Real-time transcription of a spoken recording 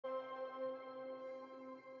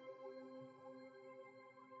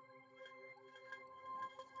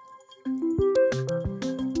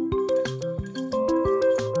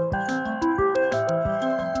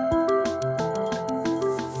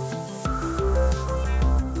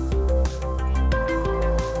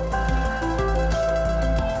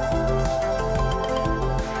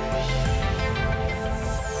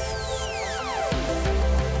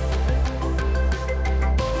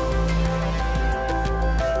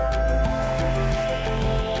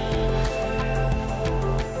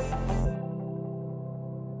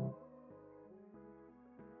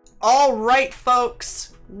All right,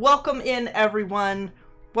 folks, welcome in, everyone.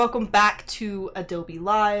 Welcome back to Adobe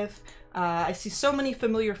Live. I see so many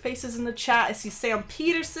familiar faces in the chat. I see Sam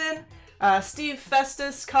Peterson, Steve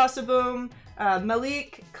Festus, Casaboom,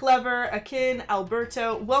 Malik, Clever, Akin,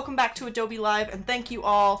 Alberto. Welcome back to Adobe Live, and thank you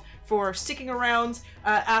all for sticking around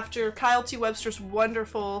after Kyle T. Webster's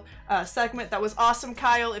wonderful segment. That was awesome,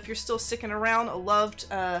 Kyle. If you're still sticking around, I loved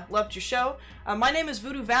your show. My name is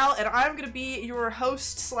VooDoo Val, and I'm going to be your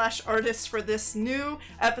host slash artist for this new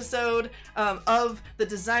episode of the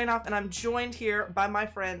Design Off, and I'm joined here by my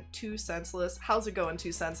friend Twosenseless. How's it going,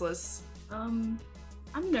 Twosenseless? I'm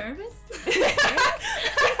nervous.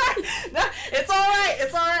 No, it's all right.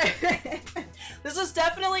 It's all right. This is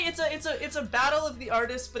definitely it's a battle of the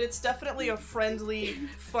artists, but it's definitely a friendly,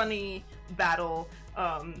 funny battle.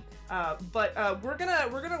 But we're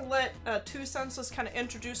gonna let Twosenseless kind of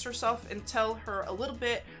introduce herself and tell her a little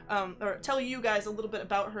bit, or tell you guys a little bit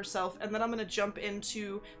about herself, and then I'm gonna jump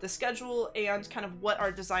into the schedule and kind of what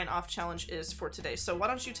our Design Off challenge is for today. So why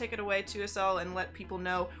don't you take it away, 2SL, and let people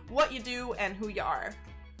know what you do and who you are.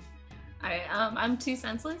 Alright, I'm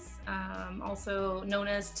Twosenseless, also known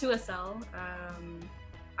as 2SL.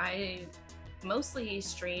 I mostly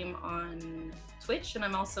stream on Twitch, and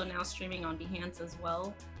I'm also now streaming on Behance as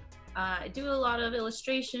well. I do a lot of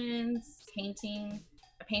illustrations, painting.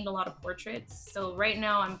 I paint a lot of portraits. So right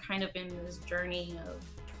now I'm kind of in this journey of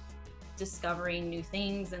discovering new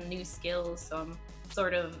things and new skills. So I'm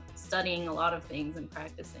sort of studying a lot of things and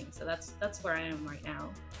practicing. So that's where I am right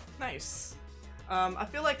now. Nice. I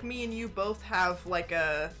feel like me and you both have like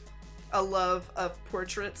a love of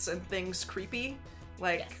portraits and things creepy.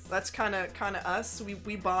 Like, yes. That's kind of us.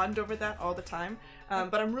 We bond over that all the time.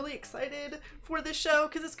 But I'm really excited for this show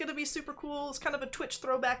because it's going to be super cool. It's kind of a Twitch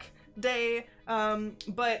throwback day.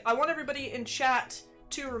 But I want everybody in chat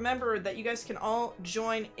to remember that you guys can all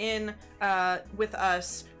join in with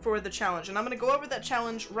us for the challenge. And I'm going to go over that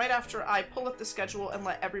challenge right after I pull up the schedule and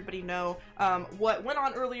let everybody know what went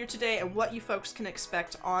on earlier today and what you folks can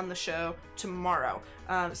expect on the show tomorrow.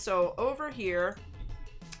 So over here,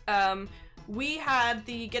 we had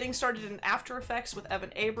the Getting Started in After Effects with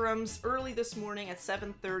Evan Abrams early this morning at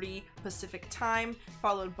 7:30 Pacific time,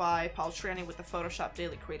 followed by Paul Tranny with the Photoshop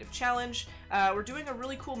Daily Creative Challenge. We're doing a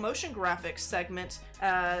really cool motion graphics segment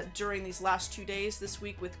during these last 2 days this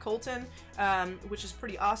week with Colton, which is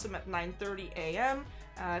pretty awesome, at 9:30 a.m.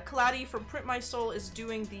 Cloudy from Print My Soul is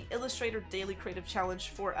doing the Illustrator Daily Creative Challenge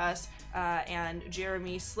for us, and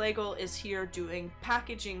Jeremy Slagle is here doing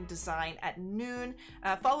packaging design at noon,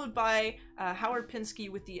 followed by Howard Pinsky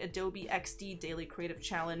with the Adobe XD Daily Creative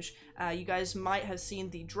Challenge. You guys might have seen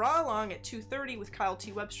the draw along at 2:30 with Kyle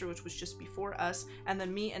T. Webster, which was just before us, and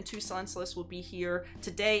then me and Twosenseless will be here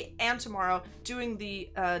today and tomorrow doing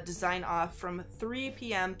the Design Off from 3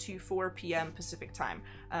 p.m. to 4 p.m. Pacific time.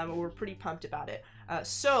 We're pretty pumped about it.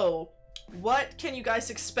 So what can you guys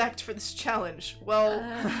expect for this challenge? Well,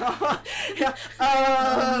 yeah,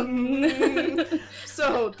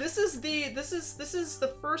 so this is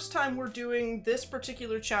the first time we're doing this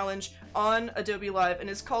particular challenge on Adobe Live, and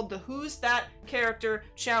it's called the Who's That Character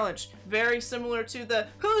Challenge. Very similar to the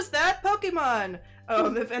Who's That Pokemon?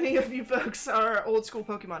 If any of you folks are old school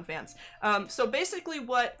Pokemon fans. So basically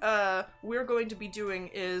what we're going to be doing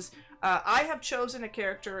is I have chosen a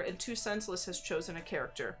character and Twosenseless has chosen a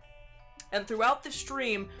character. And throughout the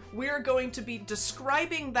stream, we're going to be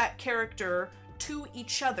describing that character to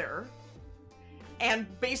each other and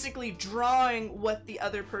basically drawing what the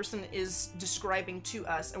other person is describing to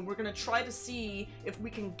us. And we're going to try to see if we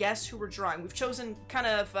can guess who we're drawing. We've chosen kind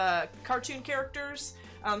of cartoon characters.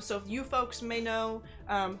 So if you folks may know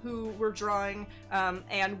who we're drawing,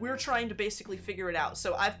 and we're trying to basically figure it out.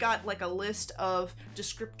 So I've got like a list of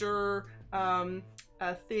descriptor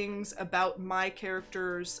things about my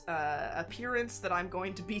character's appearance that I'm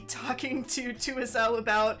going to be talking to 2SL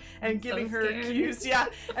about and giving her cues. Yeah,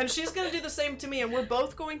 and she's going to do the same to me, and we're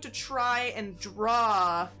both going to try and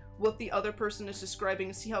draw what the other person is describing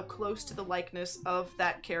and see how close to the likeness of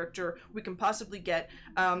that character we can possibly get.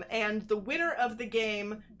 And the winner of the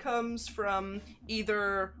game comes from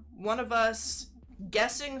either one of us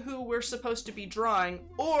guessing who we're supposed to be drawing,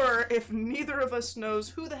 or if neither of us knows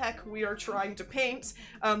who the heck we are trying to paint,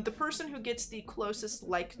 the person who gets the closest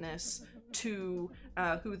likeness to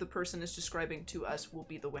who the person is describing to us will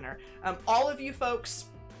be the winner. All of you folks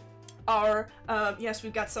are, yes,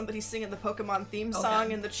 we've got somebody singing the Pokemon theme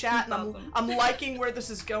song in the chat, and awesome. I'm liking where this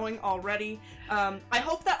is going already. I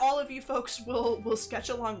hope that all of you folks will sketch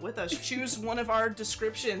along with us. Choose one of our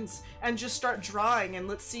descriptions and just start drawing, and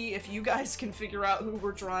let's see if you guys can figure out who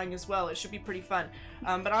we're drawing as well. It should be pretty fun.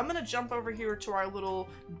 But I'm gonna jump over here to our little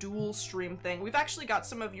dual stream thing. We've actually got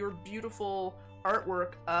some of your beautiful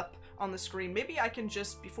artwork up on the screen. Maybe I can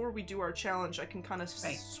just, before we do our challenge, I can kind of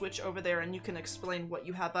switch over there and you can explain what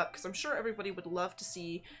you have up, because I'm sure everybody would love to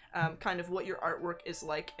see kind of what your artwork is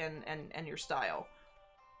like and your style.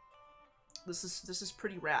 This is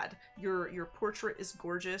pretty rad. Your portrait is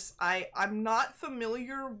gorgeous. I'm not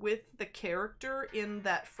familiar with the character in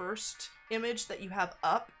that first image that you have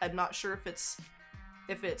up. I'm not sure if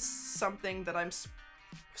it's something that I'm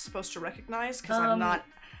supposed to recognize, because I'm not.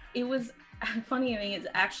 It was funny thing is,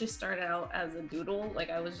 it actually started out as a doodle. Like,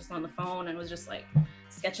 I was just on the phone and was just like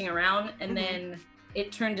sketching around, and then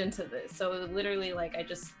it turned into this. So literally, like, I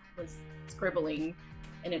just was scribbling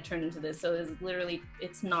and it turned into this. So it's literally,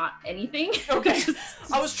 it's not anything. Okay.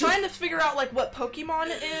 I was trying to figure out like what Pokemon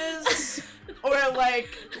it is or like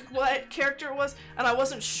what character it was, and I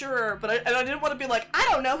wasn't sure, but I didn't want to be like, I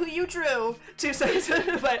don't know who you drew.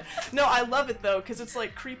 But no, I love it though, because it's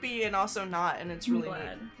like creepy and also not, and it's really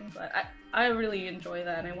neat. I'm glad. I really enjoy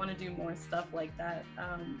that, and I want to do more stuff like that.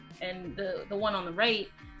 And the one on the right,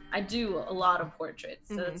 I do a lot of portraits,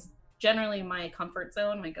 so it's generally my comfort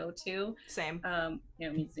zone, my go-to. Same. Here,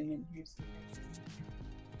 let me zoom in here.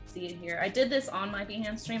 See it here. I did this on my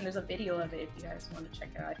Behance stream. There's a video of it if you guys want to check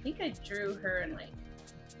it out. I think I drew her in like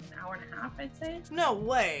an hour and a half, I'd say. No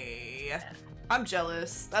way. Yeah. I'm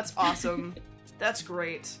jealous. That's awesome. That's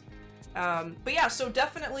great. But yeah, so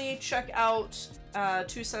definitely check out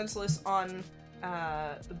Twosenseless on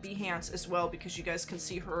Behance as well, because you guys can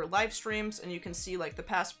see her live streams and you can see like the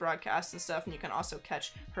past broadcasts and stuff, and you can also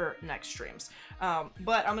catch her next streams.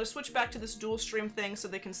 But I'm gonna switch back to this dual stream thing so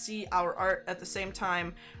they can see our art at the same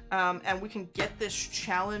time, and we can get this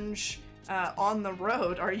challenge on the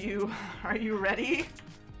road. Are you ready?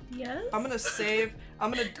 Yes. I'm gonna save.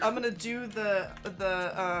 I'm gonna do the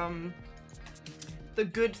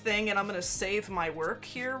good thing, and I'm gonna save my work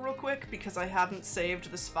here real quick because I haven't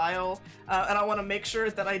saved this file, and I want to make sure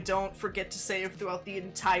that I don't forget to save throughout the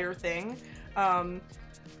entire thing.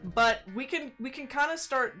 But we can kind of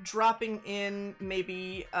start dropping in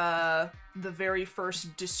maybe the very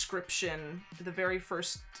first description, the very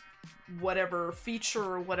first whatever feature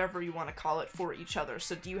or whatever you want to call it for each other.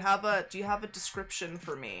 So do you have a description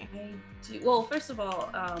for me? I do. Well, first of all,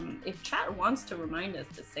 if chat wants to remind us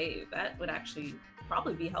to save, that would actually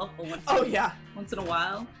probably be helpful once in a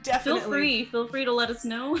while. Definitely. Feel free to let us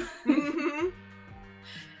know.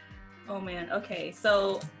 Oh man. Okay,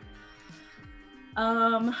 so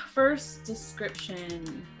first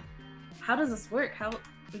description. How does this work?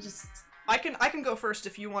 I can go first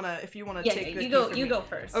if you wanna take good you go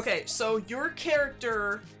first. Okay, so your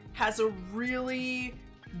character has a really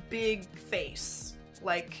big face,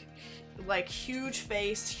 like huge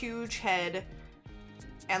face, huge head,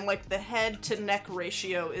 and like the head to neck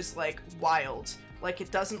ratio is like wild. Like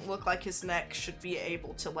it doesn't look like his neck should be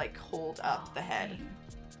able to like hold up the head.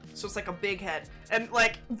 So it's like a big head, and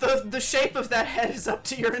like the shape of that head is up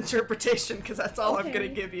to your interpretation, because that's all I'm gonna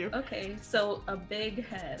give you. Okay, so a big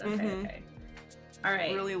head. Okay. All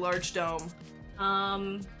right. Really large dome.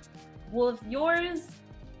 Well, if yours,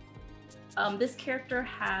 this character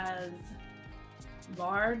has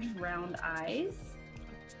large round eyes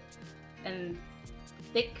and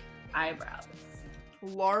thick eyebrows.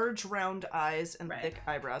 Large round eyes and thick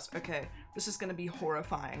eyebrows. Okay, this is gonna be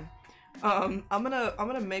horrifying. I'm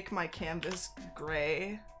gonna make my canvas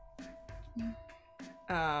gray. Wait,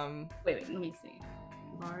 let me see.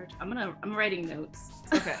 Large. I'm writing notes.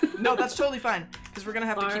 Okay. No, that's totally fine, because we're gonna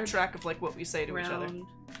have to keep track of like what we say to each other.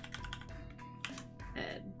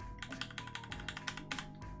 Head.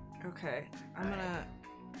 Okay. I'm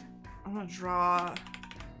gonna draw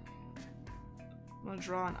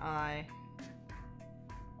an eye.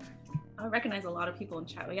 I recognize a lot of people in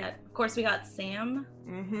chat. We got Sam,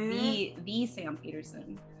 the Sam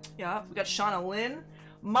Peterson. Yeah, we got Shauna Lynn,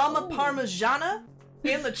 Mama Parmigiana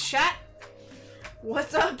in the chat.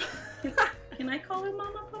 What's up? Can I call her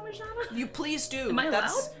Mama Parmigiana? You please do. Am I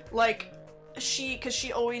allowed? Like, because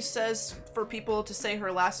she always says for people to say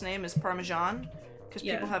her last name is Parmesan, because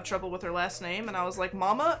people have trouble with her last name, and I was like,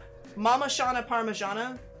 Mama Shauna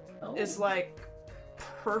Parmigiana is like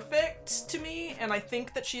perfect to me, and I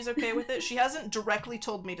think that she's okay with it. She hasn't directly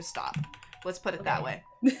told me to stop. Let's put it that way.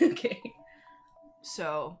 Okay.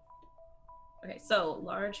 So. Okay, so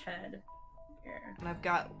large head. here. And I've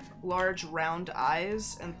got large round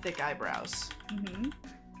eyes and thick eyebrows. Mm-hmm.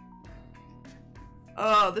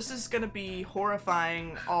 Oh, this is gonna be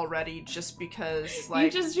horrifying already just because, like...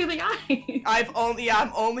 You just drew the eyes! I'm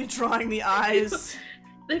only drawing the eyes.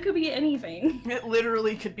 That could be anything. It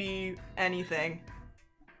literally could be anything.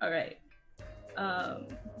 Alright. Let's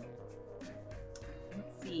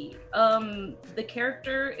see. The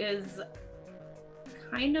character is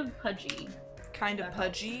kind of pudgy. Kind of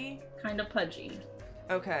pudgy? Kind of pudgy.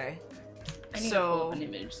 Okay. I need to pull up an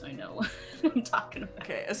image so I know what I'm talking about.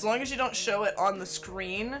 Okay, as long as you don't show it on the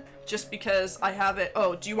screen, just because I have it.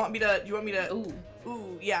 Oh, do you want me to?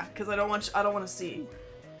 Ooh, yeah, because I don't want to see.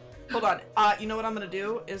 Hold on. You know what I'm gonna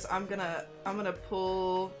do is I'm gonna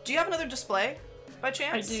pull. Do you have another display, by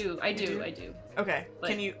chance? I do. Okay.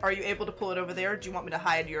 Like, Are you able to pull it over there? Or do you want me to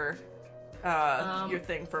hide your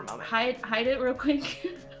thing for a moment? Hide it real quick.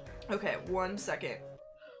 Okay, 1 second.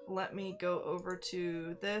 Let me go over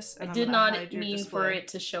to this. And I did not mean for it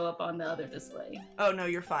to show up on the other display. Oh, no,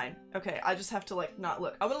 you're fine. Okay, I just have to, like, not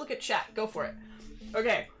look. I'm gonna look at chat. Go for it.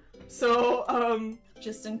 Okay, so,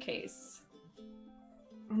 just in case.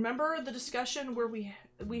 Remember the discussion where we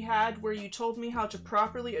had where you told me how to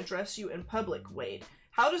properly address you in public, Wade?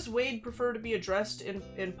 How does Wade prefer to be addressed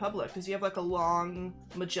in public? Does he have, like, a long,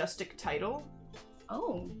 majestic title?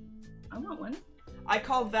 Oh, I want one. I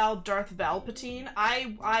call Val Darth Valpatine.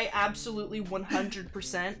 I absolutely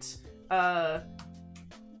 100%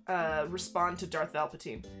 respond to Darth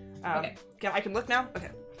Valpatine. Okay. I can look now?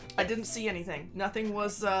 Okay. I didn't see anything. Nothing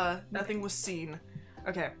was seen.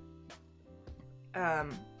 Okay.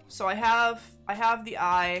 So I have the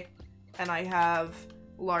eye and I have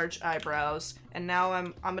large eyebrows, and now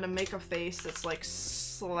I'm gonna make a face that's like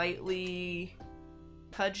slightly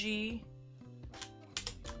pudgy.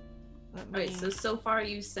 Alright, so far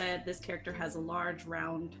you said this character has a large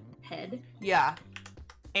round head. Yeah.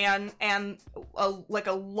 And like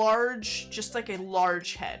a large, just like a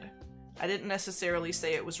large head. I didn't necessarily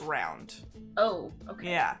say it was round. Oh, okay.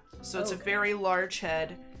 Yeah. So it's a very large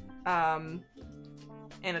head, and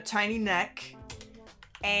a tiny neck.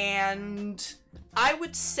 And I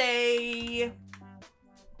would say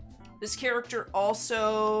this character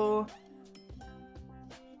also...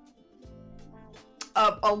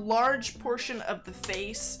 a large portion of the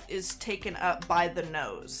face is taken up by the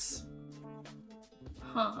nose.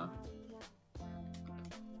 Huh.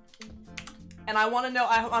 And I want to know,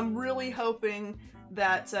 I'm really hoping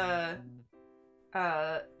that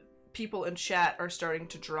people in chat are starting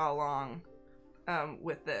to draw along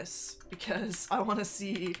with this, because I want to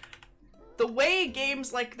see... The way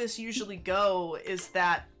games like this usually go is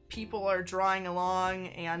that people are drawing along,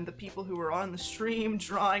 and the people who are on the stream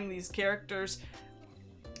drawing these characters...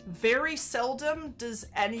 Very seldom does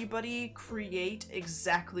anybody create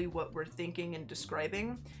exactly what we're thinking and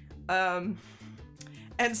describing. And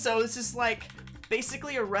so this is like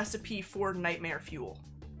basically a recipe for nightmare fuel.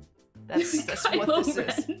 That's what this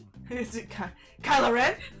is. Is it Kylo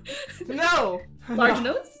Ren? No! Large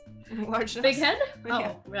nose? Large nose. Big head?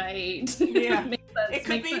 Yeah. Oh, right. Yeah. Makes sense. It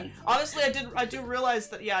could be. Sense. Honestly, I do realize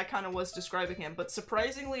that, yeah, I kind of was describing him, but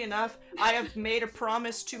surprisingly enough, I have made a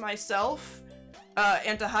promise to myself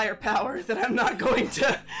and to higher power that I'm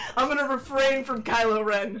gonna refrain from Kylo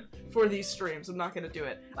Ren for these streams. I'm not gonna do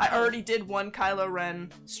it. I already did one Kylo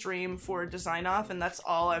Ren stream for Design Off, and that's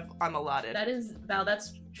all I'm allotted. That is, Val,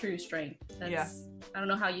 that's true strength. Yeah. I don't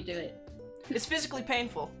know how you do it. It's physically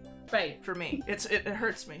painful. Right. For me. It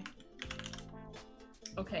hurts me.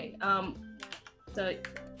 Okay, so you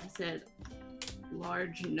said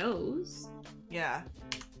large nose. Yeah.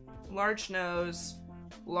 Large nose,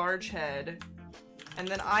 large head. And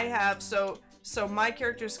then I have, so my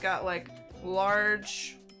character's got like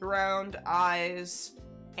large round eyes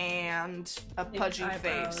and a pudgy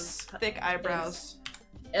face. Thick eyebrows.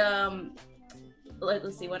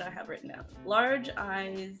 Let's see what I have written down. Large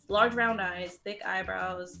eyes, large round eyes, thick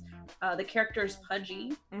eyebrows. The character's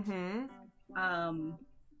pudgy. Mm-hmm.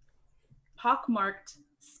 Pockmarked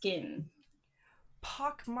skin.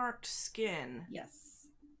 Pockmarked skin. Yes.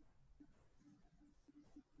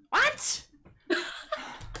 What?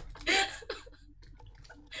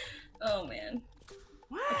 Oh man.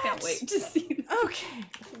 What? I can't wait to see this. Okay.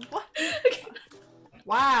 What?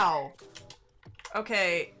 Wow.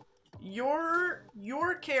 Okay. Your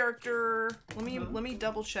character, let me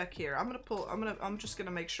double check here. I'm just gonna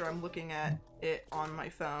make sure I'm looking at it on my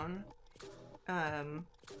phone.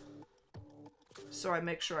 So I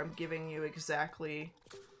make sure I'm giving you exactly.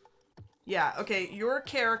 Yeah, okay, your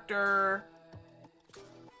character,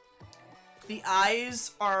 the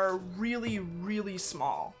eyes are really, really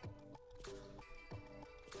small.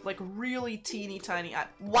 Like really teeny tiny eye.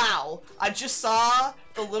 Wow! I just saw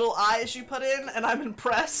the little eyes you put in and I'm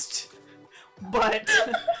impressed, but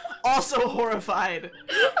also horrified.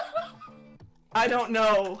 I don't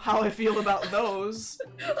know how I feel about those.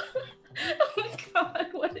 Oh my god,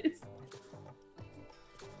 what is...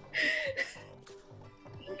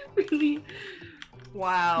 Really?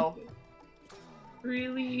 Wow.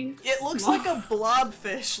 Really? It looks like a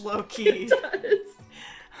blobfish, low-key. It does.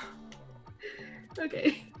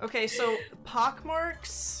 Okay. Okay, so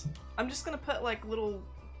pockmarks. I'm just gonna put like little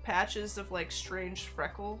patches of like strange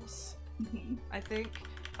freckles. I think.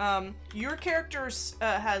 Your character's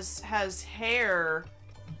has hair,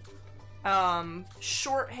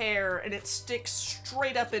 short hair, and it sticks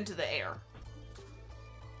straight up into the air.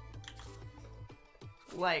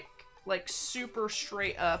 Like super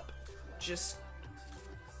straight up, just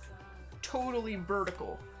totally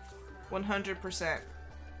vertical. 100%.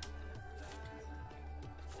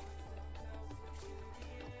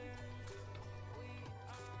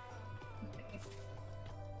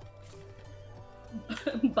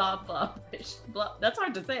 Bob Blobfish. That's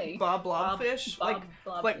hard to say. Bob Blobfish? Bob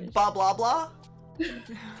like blah blah blah?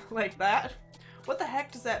 Like that? What the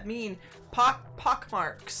heck does that mean?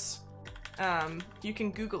 Pockmarks. You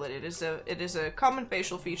can Google it. It is a common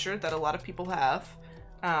facial feature that a lot of people have.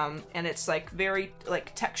 And it's like very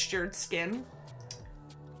like textured skin.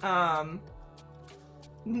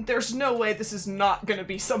 There's no way this is not gonna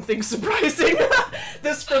be something surprising.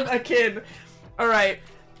 This from a kid. Alright.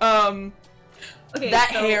 Okay, that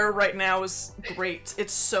hair right now is great.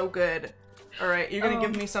 It's so good. Alright, you're gonna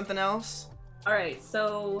give me something else? Alright,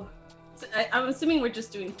 so I'm assuming we're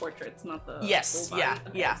just doing portraits, not the yes, full body. yeah,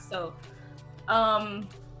 okay, yeah. So,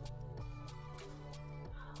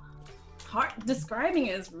 hard describing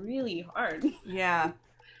is really hard. Yeah,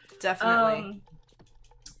 definitely.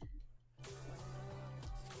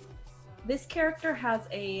 This character has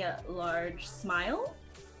a large smile.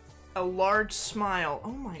 A large smile.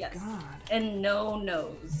 Oh my god. And no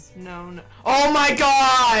nose. No. Oh my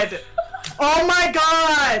god! Oh my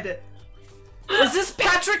god! Is this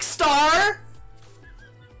Patrick Star?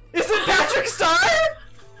 Is it Patrick Star?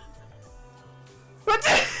 What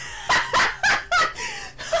the-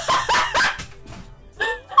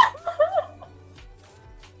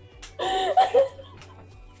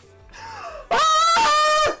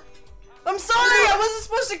 Ah! I'm sorry, I wasn't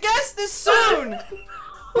supposed to guess this soon!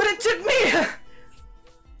 But it took me.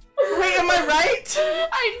 Wait, am I right?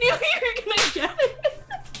 I knew you were gonna get it.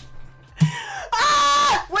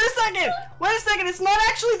 Ah! Wait a second. Wait a second. It's not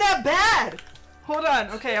actually that bad. Hold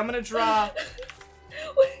on. Okay, I'm gonna draw.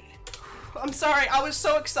 I'm sorry. I was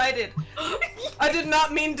so excited. I did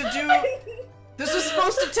not mean to do. This is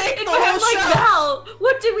supposed to take the whole show. Val,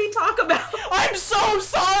 what did we talk about? I'm so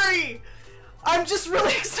sorry. I'm just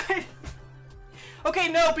really excited. Okay,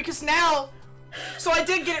 no, because now. So I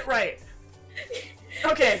did get it right.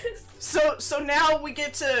 Okay, so now we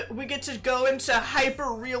get to go into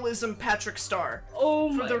hyper realism Patrick Star. Oh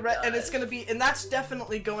my god. And it's gonna be, and that's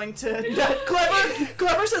definitely going to.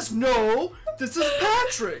 Clever says no. This is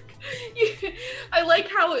Patrick. I like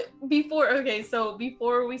how before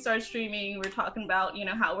we start streaming, we're talking about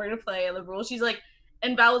how we're gonna play the rules. She's like,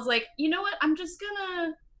 and Val was like, you know what? I'm just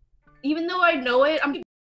gonna, even though I know it, I'm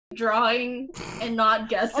drawing and not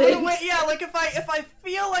guessing. Yeah, like if I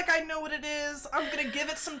feel like I know what it is, I'm gonna give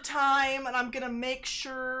it some time and I'm gonna make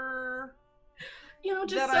sure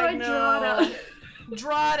just so I draw it out.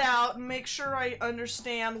 Draw it out and make sure I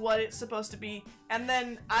understand what it's supposed to be, and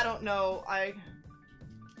then I don't know,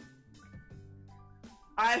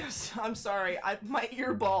 I'm sorry, my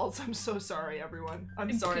earballs, I'm so sorry everyone.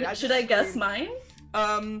 I'm sorry. Should I guess mine?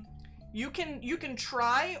 You can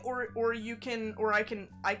try, or I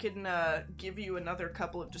can give you another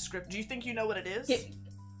couple of descriptions. Do you think you know what it is?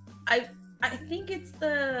 I think it's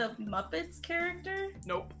the Muppets character.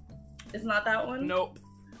 Nope. It's not that one? Nope.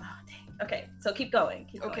 Oh, dang. Okay, so keep going.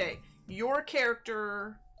 Okay, your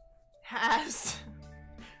character has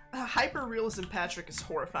hyper-realism Patrick is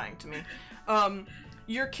horrifying to me.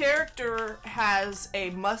 Your character has a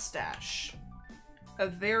mustache. A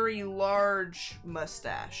very large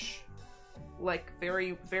mustache. Like,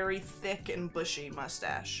 very, very thick and bushy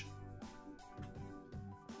mustache.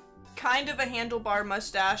 Kind of a handlebar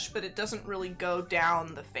mustache, but it doesn't really go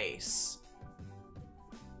down the face.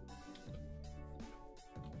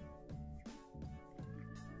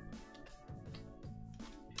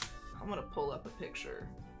 I'm gonna pull up a picture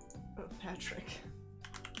of Patrick.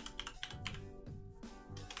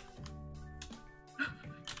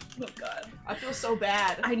 Oh god. I feel so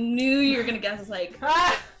bad. I knew you were gonna guess, like...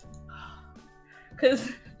 Ah!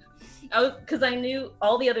 Because Because I knew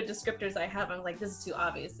all the other descriptors I have. I was like, this is too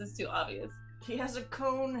obvious. This is too obvious. He has a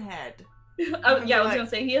cone head. Yeah, I was gonna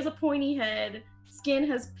say he has a pointy head. Skin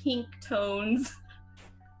has pink tones.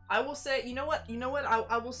 I will say, you know what?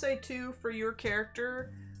 I will say too for your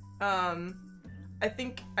character. I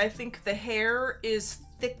think the hair is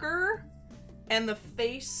thicker, and the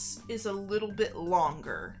face is a little bit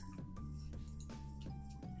longer.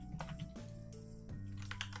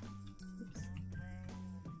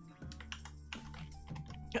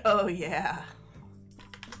 Oh yeah.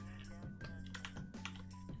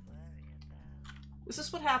 This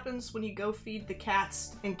is what happens when you go feed the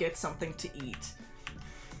cats and get something to eat.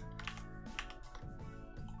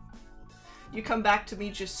 You come back to me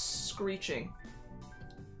just screeching.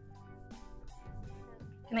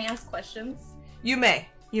 Can I ask questions? You may.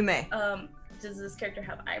 You may. Does this character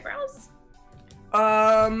have eyebrows?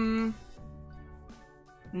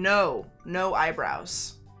 No. No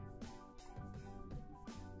eyebrows.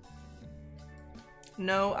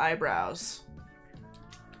 No eyebrows.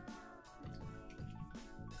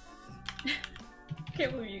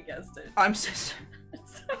 Can't believe you guessed it. I'm so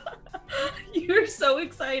You were so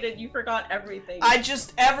excited, you forgot everything.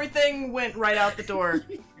 Everything went right out the door.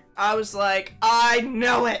 I was like, I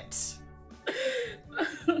know it!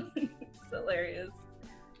 It's hilarious.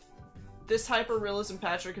 This hyperrealism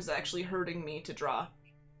Patrick is actually hurting me to draw.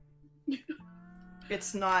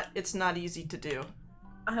 It's not easy to do.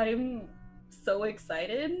 I'm so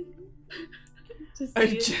excited to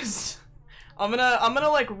see I'm gonna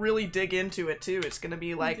like really dig into it too. It's gonna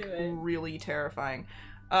be like really terrifying.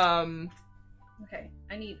 Okay,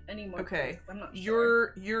 I need more. Okay, I'm not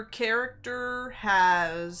sure. your character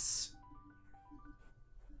has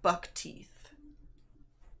buck teeth.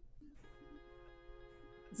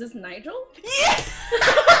 Is this Nigel? Yeah.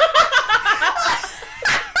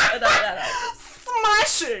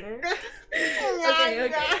 Smashing.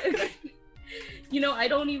 Okay. You know, I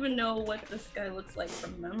don't even know what this guy looks like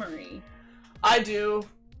from memory. I do,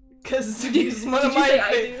 because he's one of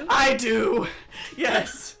my. I do.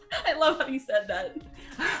 Yes. I love how you said that.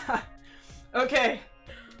 Okay.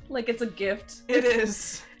 Like it's a gift. It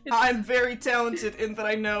is. I'm very talented in that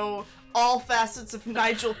I know all facets of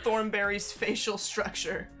Nigel Thornberry's facial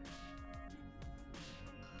structure.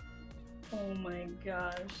 Oh my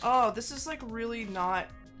gosh. Oh, this is like really not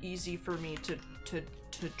easy for me to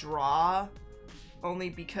draw.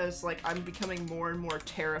 Only because, like, I'm becoming more and more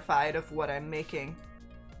terrified of what I'm making.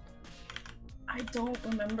 I don't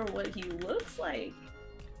remember what he looks like.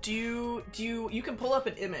 You can pull up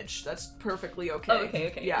an image. That's perfectly okay. Oh,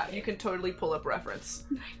 okay. Yeah, okay. You can totally pull up reference.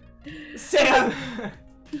 Sam!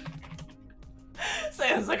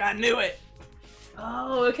 Sam's like, I knew it!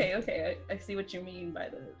 Oh, okay. I see what you mean by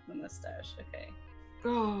the mustache. Okay.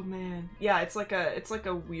 Oh, man. Yeah, it's like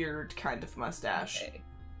a weird kind of mustache. Okay.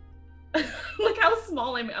 Look how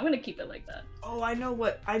small I'm gonna keep it like that. Oh, I know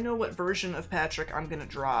what version of Patrick I'm gonna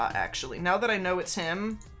draw, actually. Now that I know it's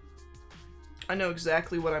him, I know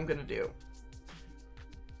exactly what I'm gonna do.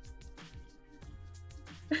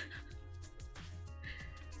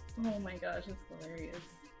 Oh my gosh, it's hilarious.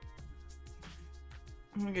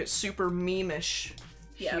 I'm gonna get super meme-ish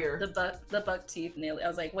here. The buck teeth nailed it. I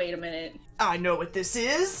was like, wait a minute. I know what this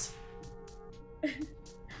is!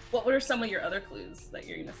 What were some of your other clues that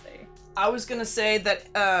you're gonna say? I was gonna say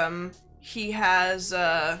that he has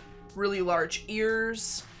really large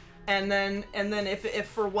ears, and then if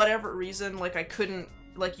for whatever reason like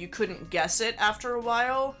you couldn't guess it after a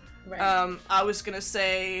while, right. I was gonna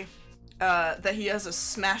say that he has a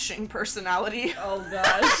smashing personality. Oh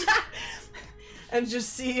gosh. And just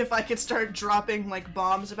see if I could start dropping like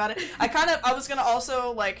bombs about it. I was gonna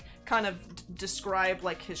also like kind of describe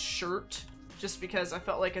like his shirt. Just because I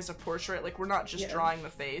felt like as a portrait, like we're not just drawing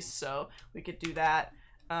the face, so we could do that.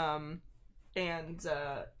 And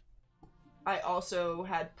I also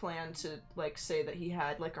had planned to like say that he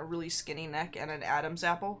had like a really skinny neck and an Adam's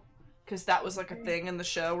apple, because that was like a thing in the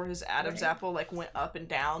show where his Adam's apple like went up and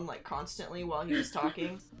down like constantly while he was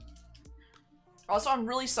talking. Also, I'm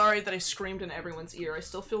really sorry that I screamed in everyone's ear. I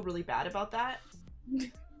still feel really bad about that.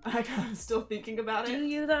 I'm still thinking about it. Do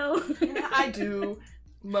you though? I do,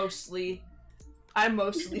 mostly. I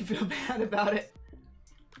mostly feel bad about it.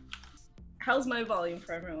 How's my volume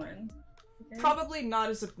for everyone? Okay. Probably not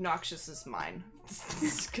as obnoxious as mine.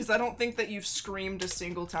 Because I don't think that you've screamed a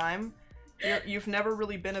single time. You've never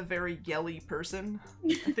really been a very yelly person.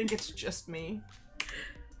 I think it's just me.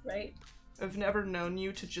 Right. I've never known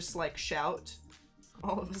you to just like shout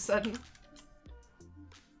all of a sudden.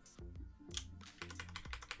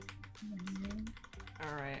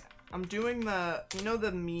 Alright. I'm doing the, you know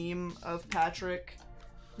the meme of Patrick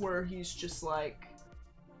where he's just like...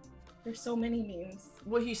 There's so many memes.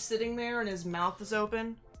 Well, he's sitting there and his mouth is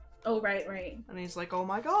open. Oh, right, right. And he's like, oh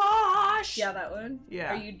my gosh! Yeah, that one?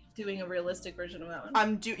 Yeah. Are you doing a realistic version of that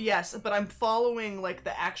one? Yes, but I'm following, like,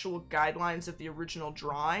 the actual guidelines of the original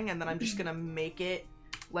drawing, and then I'm just gonna make it,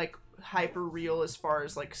 like, hyper real as far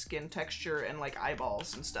as, like, skin texture and, like,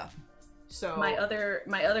 eyeballs and stuff. So... My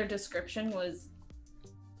other description was,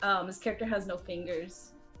 this character has no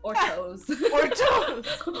fingers. Or toes. Or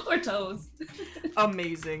toes! Or toes.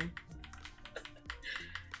 Amazing.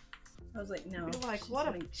 I was like, no. You're like,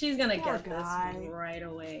 she's gonna get guy. this right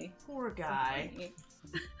away. Poor guy.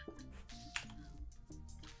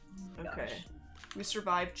 So okay. Gosh. We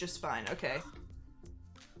survived just fine. Okay.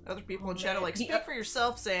 Other people in chat are man. like, speak for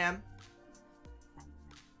yourself, Sam.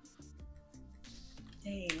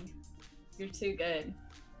 Dang. You're too good.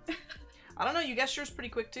 I don't know, you guessed yours pretty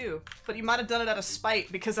quick too. But you might have done it out of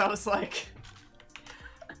spite because I was like...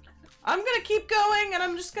 I'm gonna keep going, and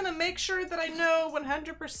I'm just gonna make sure that I know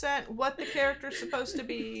 100% what the character's supposed to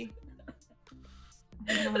be.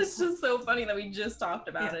 It's just so funny that we just talked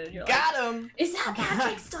about it. And you're Got like, him! Is that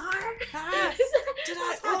Patrick Star? Ah, Did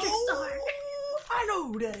I? Patrick Star. I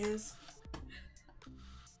know who that is.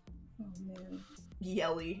 Oh man.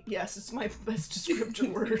 Yelly. Yes, it's my best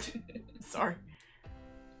descriptive word. Sorry.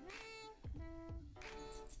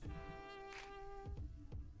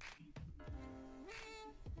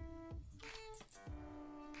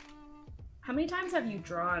 How many times have you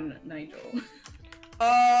drawn Nigel?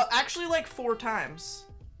 Actually like 4 times.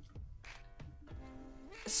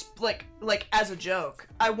 Like as a joke.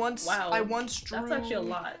 I once drew... That's actually a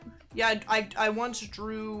lot. Yeah, I once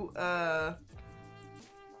drew, I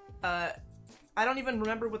don't even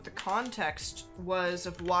remember what the context was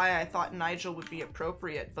of why I thought Nigel would be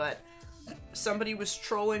appropriate, but somebody was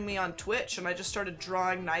trolling me on Twitch and I just started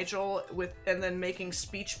drawing Nigel and then making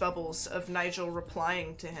speech bubbles of Nigel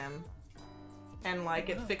replying to him. And like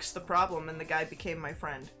it fixed the problem and the guy became my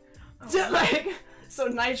friend. Oh. So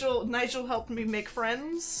Nigel helped me make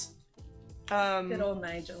friends. Good old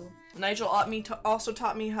Nigel. Nigel also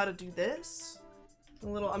taught me how to do this.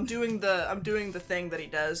 I'm doing the thing that he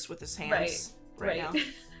does with his hands right now.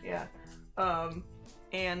 Yeah.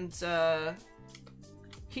 And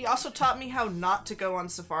he also taught me how not to go on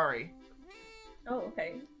Safari. Oh,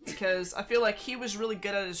 okay. Because I feel like he was really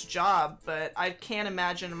good at his job, but I can't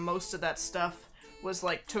imagine most of that stuff was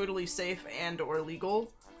like totally safe and or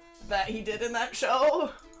legal that he did in that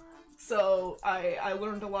show. So I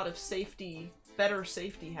learned a lot of better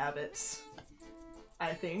safety habits,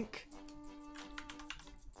 I think.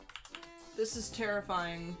 This is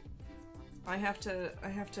terrifying. I have to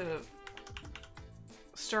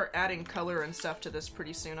start adding color and stuff to this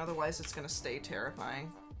pretty soon, otherwise it's gonna stay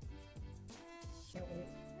terrifying. Can't wait.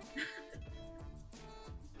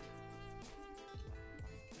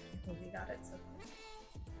 I think we got it. So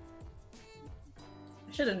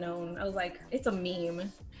I should have known. I was like, it's a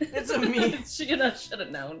meme. It's a meme. should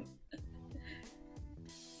have known.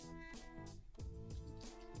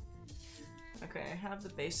 Okay, I have the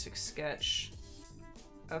basic sketch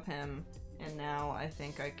of him, and now I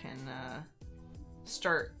think I can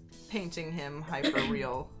start painting him hyper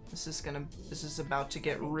real. This is about to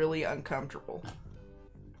get really uncomfortable.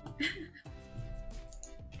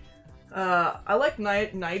 I like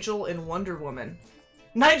Nigel in Wonder Woman.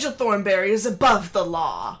 Nigel Thornberry is above the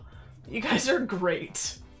law. You guys are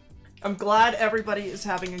great. I'm glad everybody is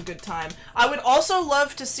having a good time. I would also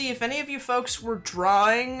love to see if any of you folks were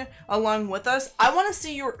drawing along with us. I want to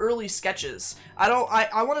see your early sketches. I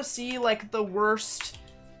want to see like the worst,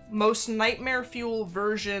 most nightmare fuel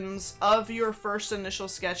versions of your first initial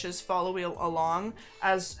sketches following along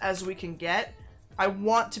as we can get. I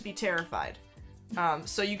want to be terrified.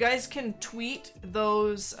 So you guys can tweet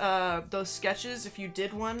those sketches if you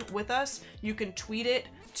did one with us. You can tweet it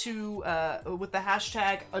to with the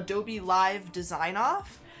hashtag Adobe Live Design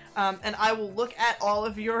Off, and I will look at all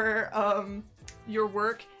of your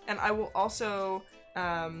work, and I will also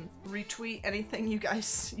retweet anything you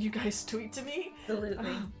guys tweet to me.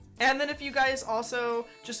 Absolutely. And then if you guys also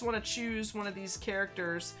just want to choose one of these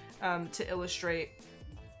characters to illustrate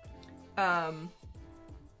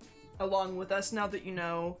along with us, now that you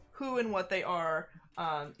know who and what they are,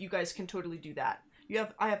 you guys can totally do that.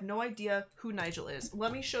 I have no idea who Nigel is.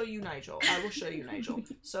 Let me show you Nigel. I will show you Nigel.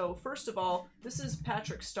 So first of all, this is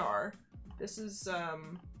Patrick Star. This is let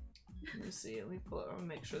me see. Let me pull it. I want to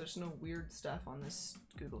make sure there's no weird stuff on this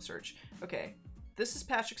Google search. Okay, this is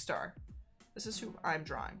Patrick Star. This is who I'm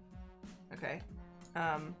drawing. Okay,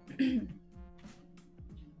 and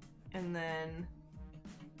then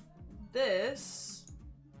this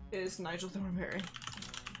is Nigel Thornberry.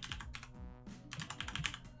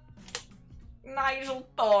 Nigel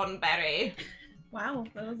Thornberry. Wow,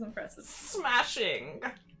 that was impressive. Smashing.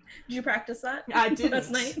 Did you practice that? I didn't.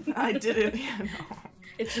 Last night? I didn't. Yeah, no.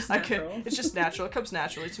 It's just natural. It's just natural. It comes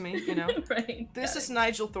naturally to me, you know? Right. This is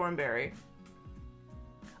Nigel Thornberry.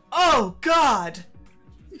 Oh, God!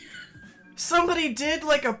 Somebody did,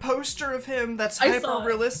 like, a poster of him that's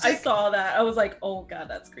hyper-realistic. I saw that. I was like, oh, God,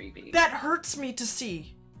 that's creepy. That hurts me to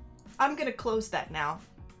see. I'm gonna close that now.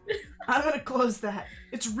 I'm gonna close that.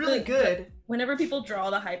 It's really good. Whenever people draw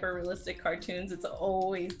the hyper-realistic cartoons, it's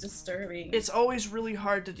always disturbing. It's always really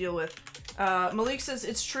hard to deal with. Malik says,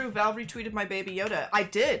 it's true, Val retweeted my Baby Yoda. I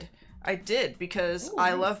did, because Ooh, I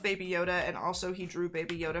nice. love Baby Yoda, and also he drew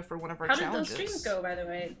Baby Yoda for one of our How challenges. did those streams go, by the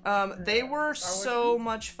way? They were so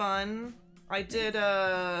much fun. I did,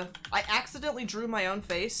 I accidentally drew my own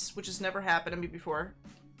face, which has never happened to me before.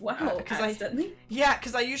 Wow, accidentally? Yeah,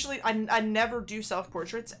 because I never do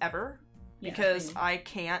self-portraits, ever. Because I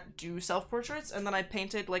can't do self-portraits, and then I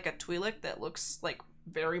painted, like, a Twi'lek that looks, like,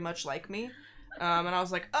 very much like me. And I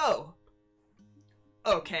was like, oh.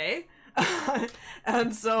 Okay.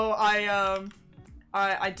 And so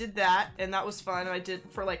I did that, and that was fun. And I did,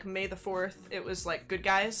 for, like, May the 4th, it was, like, good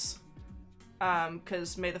guys.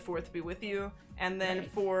 Because May the 4th be with you. And then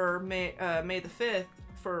for May the 5th,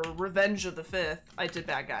 for Revenge of the 5th, I did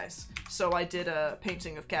bad guys. So I did a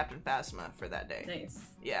painting of Captain Phasma for that day. Nice.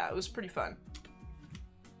 Yeah, it was pretty fun.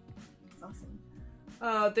 That's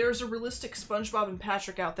awesome. There's a realistic SpongeBob and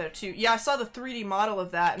Patrick out there too. Yeah, I saw the 3D model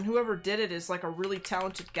of that, and whoever did it is like a really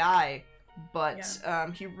talented guy, but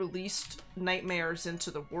he released nightmares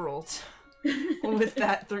into the world with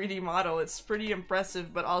that 3D model. It's pretty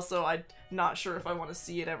impressive, but also I'm not sure if I want to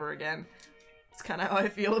see it ever again. It's kind of how I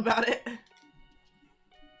feel about it.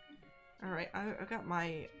 Alright, I got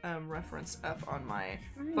my reference up on my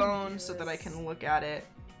phone so that I can look at it,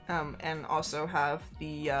 and also have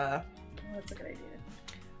the that's a good idea.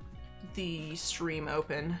 The stream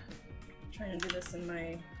open. I'm trying to do this in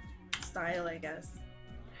my style, I guess.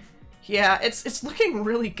 Yeah, it's looking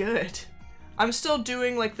really good. I'm still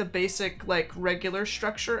doing like the basic like regular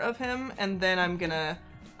structure of him, and then I'm gonna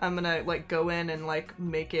like go in and like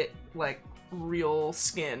make it like real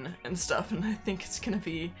skin and stuff, and I think it's gonna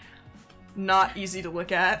be not easy to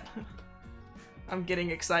look at. I'm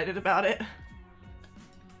getting excited about it.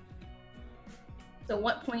 So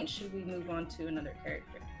what point should we move on to another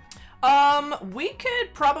character? We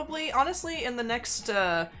could probably, honestly, in the next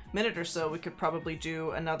minute or so, we could probably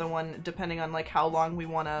do another one, depending on like how long we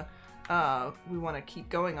wanna keep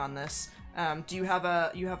going on this. Do you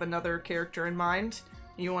have another character in mind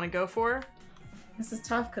you want to go for? This is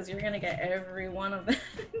tough because you're gonna get every one of them.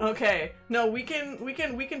 Okay, no, we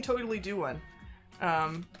can totally do one.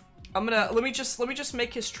 Let me just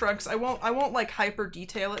make his trunks. I won't like hyper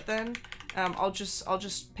detail it then. I'll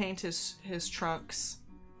just paint his trunks,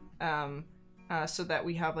 so that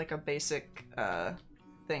we have like a basic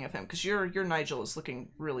thing of him. Cause your Nigel is looking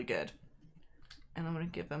really good, and I'm gonna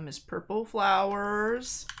give him his purple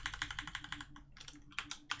flowers.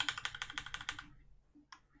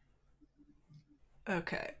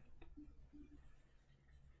 Okay.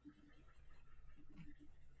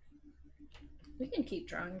 We can keep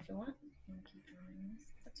drawing if you want. You can keep drawing this.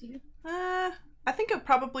 Up to you. I think it'd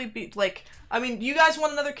probably be like, I mean, you guys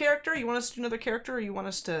want another character? You want us to do another character, or you want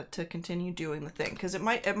us to continue doing the thing? Because it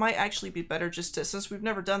might actually be better just to, since we've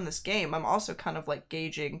never done this game, I'm also kind of like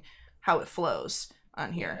gauging how it flows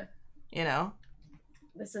on here, you know?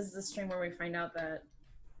 This is the stream where we find out that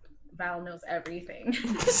Val knows everything.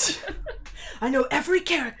 I know every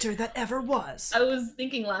character that ever was. I was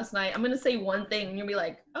thinking last night, I'm gonna say one thing, and you'll be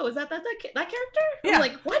like, "Oh, is that character?" Yeah. I'm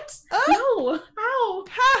like, "What? No, how?"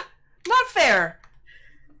 Ha! Not fair.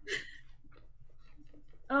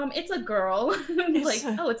 It's a girl. Like,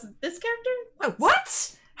 oh, it's this character.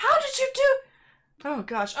 What? How did you do? Oh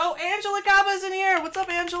gosh. Oh, Angela Gaba's in here. What's up,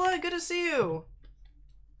 Angela? Good to see you.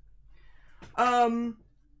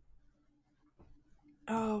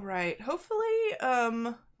 Oh, right. Hopefully,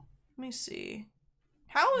 let me see.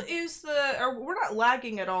 How is we're not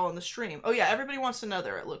lagging at all in the stream. Oh yeah, everybody wants to know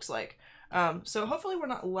there, it looks like. So hopefully we're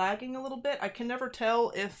not lagging a little bit. I can never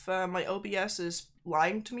tell if my OBS is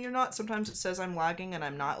lying to me or not. Sometimes it says I'm lagging and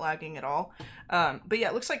I'm not lagging at all. But yeah,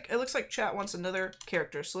 it looks like chat wants another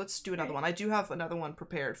character, so let's do another one. I do have another one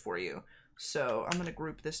prepared for you. So I'm gonna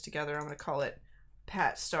group this together. I'm gonna call it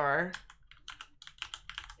Pat Star.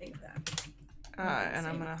 Save that. And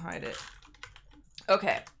I'm gonna hide it.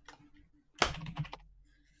 Okay.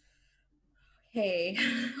 Hey.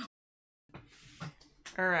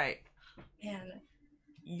 All right. Man.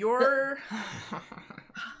 Your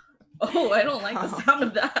Oh, I don't like the sound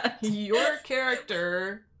of that. your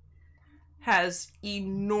character has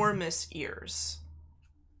enormous ears.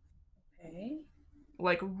 Okay.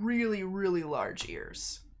 Like really, really large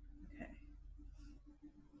ears. Okay.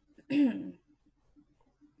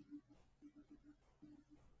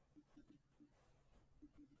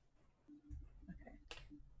 Okay.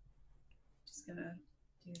 Just gonna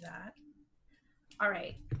do that. All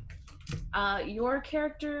right. Your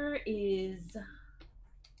character is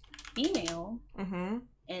female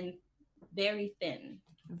and very thin.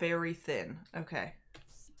 Very thin. Okay.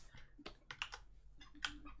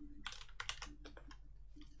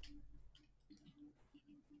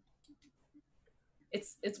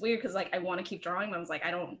 It's weird because like I want to keep drawing, but I was like,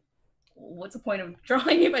 what's the point of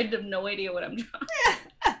drawing if I have no idea what I'm drawing?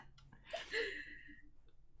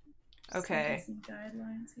 Okay. Some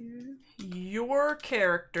guidelines here. Your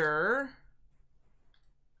character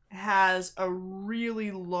has a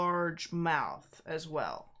really large mouth as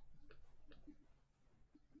well.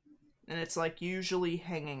 And it's like usually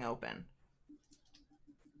hanging open.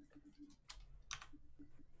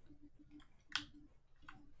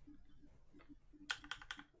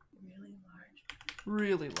 Really large.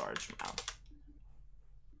 Really large mouth.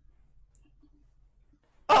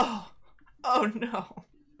 Oh! Oh no.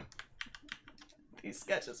 These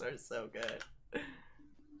sketches are so good.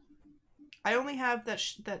 I only have that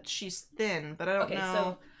she's thin, but I don't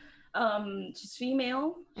know. So, she's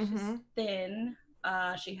female. She's thin.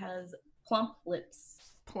 She has plump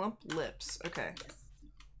lips. Plump lips. Okay. Yes.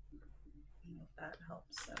 I don't know if that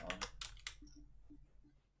helps at all.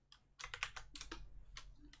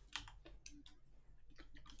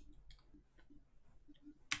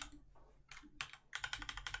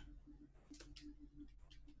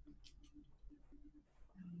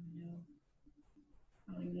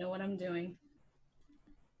 I don't even know what I'm doing.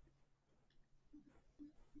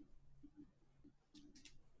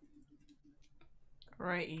 All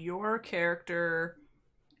right, your character,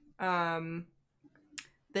 the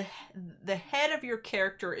head of your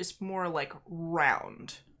character is more like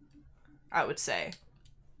round, I would say.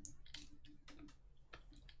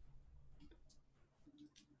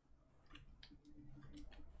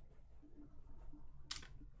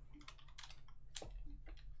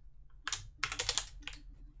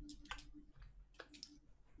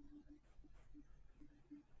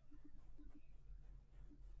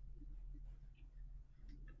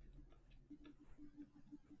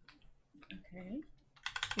 Okay.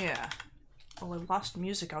 Yeah. Well, I lost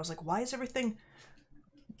music. I was like, why is everything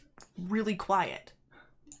really quiet?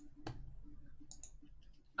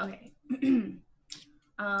 Okay.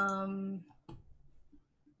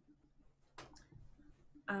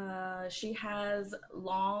 She has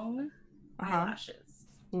long eyelashes.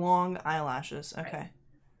 Long eyelashes. Okay.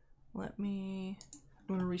 Right. I'm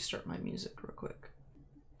gonna restart my music real quick.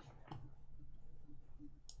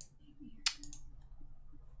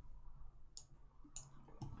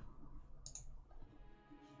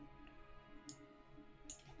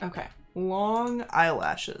 Okay, long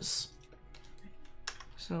eyelashes.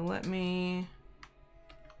 So let me...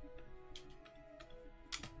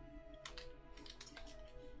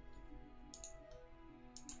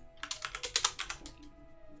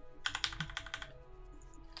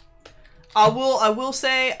 I will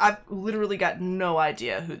say I've literally got no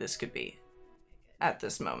idea who this could be at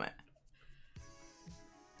this moment.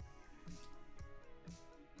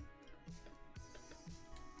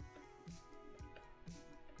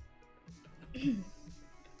 Oh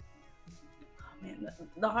man,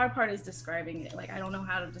 the hard part is describing it. Like I don't know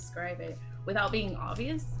how to describe it without being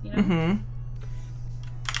obvious, you know? Okay,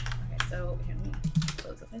 so here, let me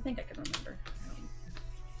close this. I think I can remember.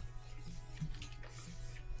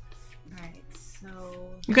 Alright, so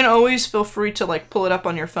you can always feel free to like pull it up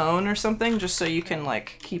on your phone or something just so you can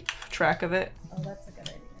like keep track of it. Oh, that's a good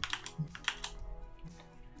idea.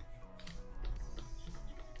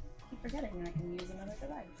 I keep forgetting I can use another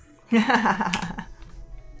device.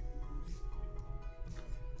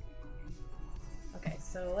 Okay,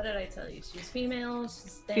 so what did I tell you? She's female,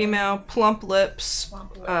 she's thin. Female, plump lips,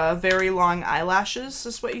 very long eyelashes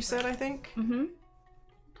is what you said, I think?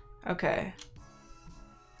 Okay.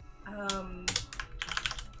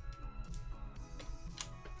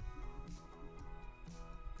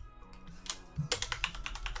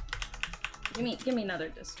 Give me another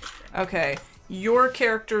descriptor. Okay. Your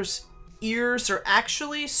character's ears are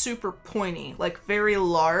actually super pointy, like very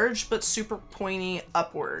large, but super pointy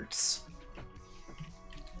upwards.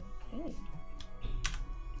 Okay.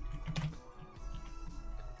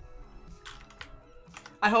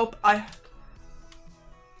 I hope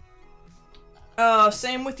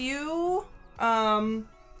same with you. Having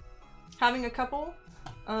a couple.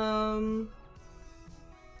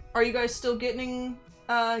 Are you guys still getting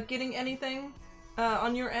anything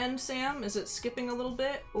on your end, Sam? Is it skipping a little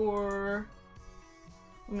bit, or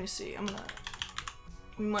let me see.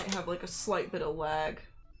 We might have like a slight bit of lag.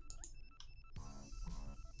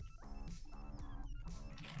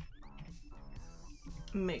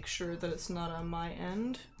 Make sure that it's not on my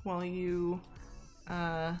end while you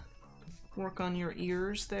work on your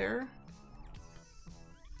ears there.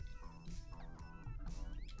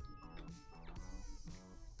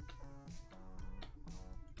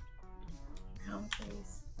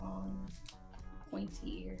 Those long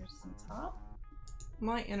pointy ears on top.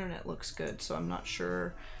 My internet looks good, so I'm not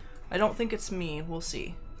sure. I don't think it's me. We'll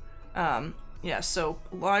see. Yeah, so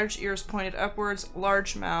large ears pointed upwards,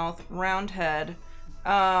 large mouth, round head.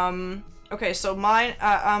 Okay, so mine,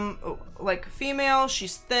 like female,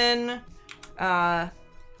 she's thin,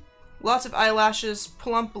 lots of eyelashes,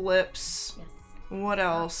 plump lips. Yes. What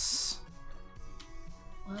else?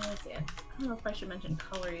 Well, let's see. I don't know if I should mention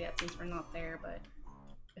color yet since we're not there, but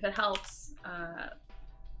if it helps,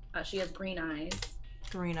 she has green eyes.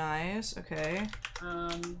 Green eyes, okay.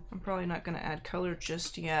 I'm probably not gonna add color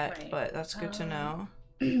just yet, right. But that's good to know.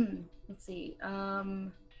 Let's see. I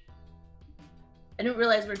didn't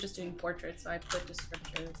realize we were just doing portraits, so I put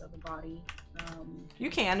descriptors of the body. You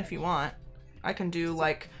can if you want. I can do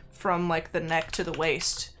like from like the neck to the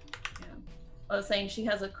waist. Yeah. I was saying she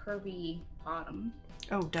has a curvy bottom.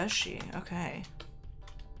 Oh, does she? Okay.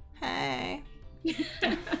 Hey.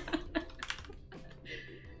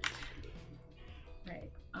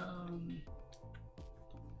 Right.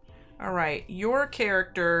 All right. Your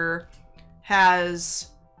character has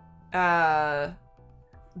the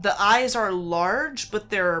eyes are large, but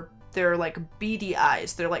they're like beady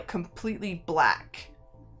eyes. They're like completely black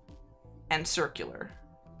and circular.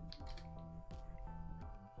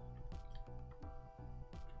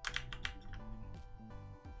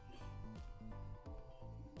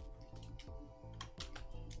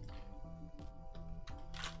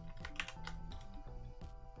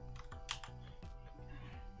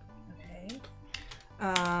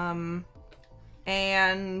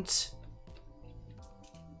 And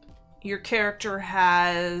your character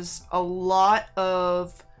has a lot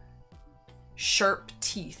of sharp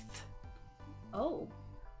teeth. Oh,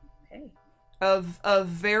 okay. Of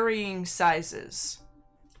varying sizes.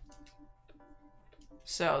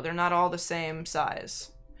 So they're not all the same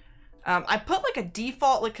size. I put like a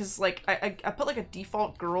default, like, cause like I put like a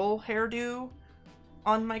default girl hairdo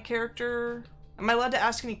on my character. Am I allowed to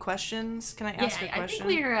ask any questions? Can I ask a question? I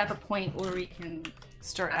think we're at the point where we can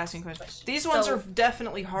start asking questions. These ones are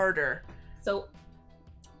definitely harder. So,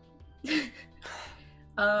 she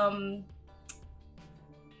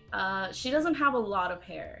doesn't have a lot of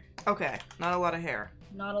hair. Okay, not a lot of hair.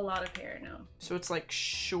 Not a lot of hair, no. So it's like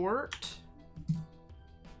short?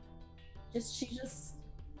 She just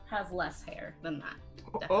has less hair than that.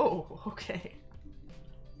 Definitely. Oh, okay.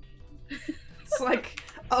 It's like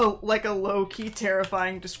a low-key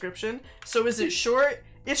terrifying description. So is it short?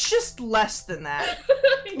 It's just less than that.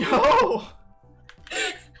 No.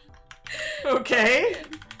 Okay.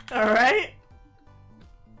 All right.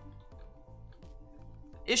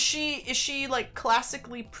 Is she like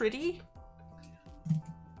classically pretty?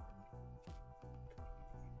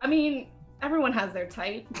 I mean, everyone has their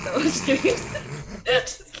type, so just kidding.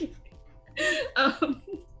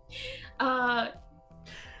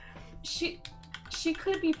 She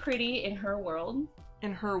could be pretty in her world.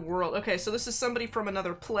 In her world. Okay, so this is somebody from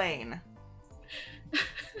another plane.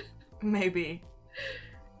 Maybe.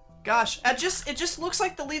 Gosh, it just looks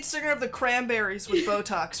like the lead singer of the Cranberries with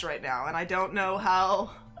Botox right now, and I don't know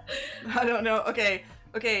how. I don't know. Okay.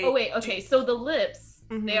 Oh wait. Okay. So the lips,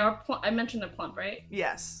 they are. I mentioned they're plump, right?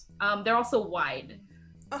 Yes. They're also wide.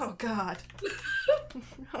 Oh God.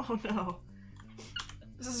 Oh no.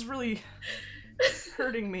 This is really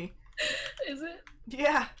hurting me. Is it?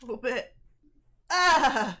 Yeah, a little bit.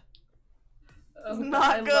 Ah. Oh,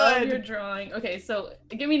 not I good. love your drawing. Okay, so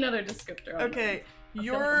give me another descriptor. Okay,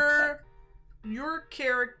 your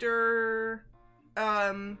character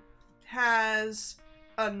has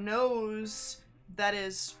a nose that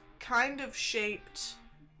is kind of shaped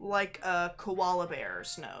like a koala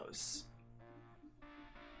bear's nose.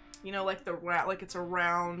 You know, like like it's a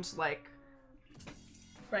round, like.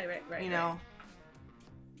 Right. You know.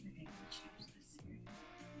 Okay, change this here.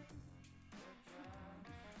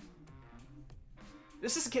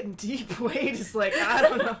 This is getting deep. Wade is like, I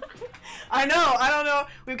don't know. I don't know.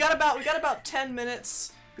 We've got about 10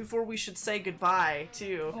 minutes before we should say goodbye,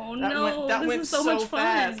 too. Oh that went so much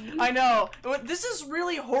fast. fun. I know. This is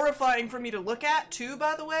really horrifying for me to look at, too,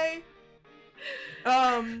 by the way.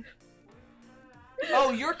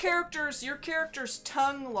 Oh, your character's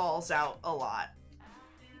tongue lolls out a lot.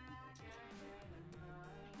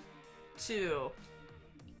 Too.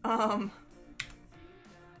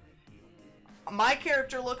 My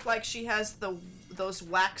character looked like she has those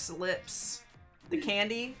wax lips. The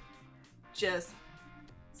candy. Just.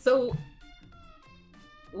 So,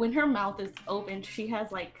 when her mouth is open, she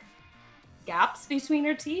has, like, gaps between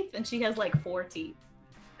her teeth, and she has, like, 4 teeth.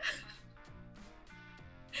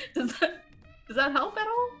 Does that help at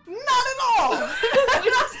all? Not at all!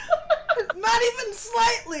 Not even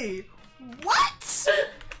slightly! What?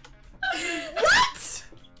 What?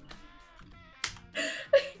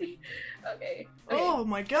 Okay. Oh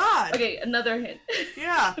my god. Okay, another hint.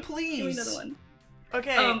 Yeah, please. Give me another one.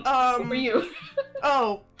 Okay, for you.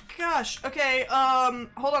 Oh, gosh. Okay,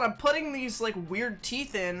 hold on, I'm putting these, like, weird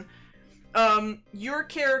teeth in. Your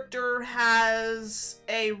character has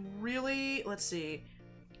a really, let's see.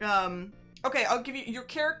 Okay, I'll give you, your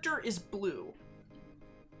character is blue.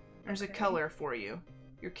 There's a color for you.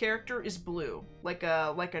 Your character is blue. Like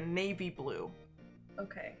a navy blue.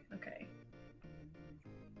 Okay, okay.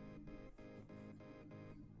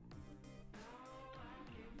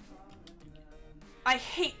 I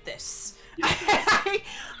hate this.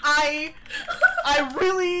 I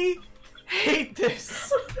really hate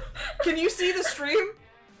this. Can you see the stream?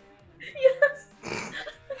 Yes.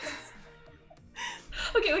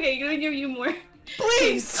 Okay, I'm gonna give you more.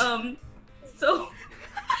 Please. So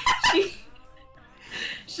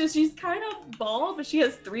she's kind of bald, but she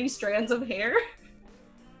has 3 strands of hair.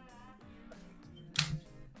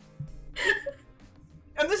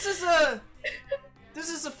 And this is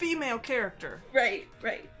a female character. Right.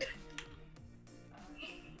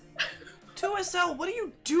 2SL, what are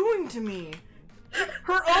you doing to me?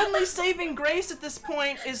 Her only saving grace at this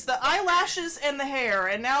point is the eyelashes and the hair,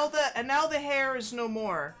 and now the hair is no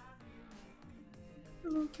more.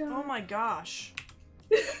 Oh god. Oh my gosh.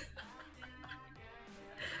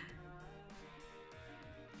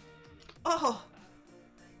 Oh.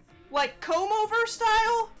 Like comb over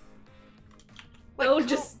style? Like no,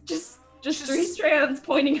 just 3 strands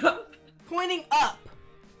pointing up. Pointing up.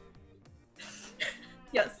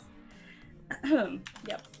 Yes.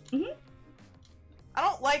 Yep. Mm-hmm. I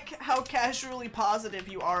don't like how casually positive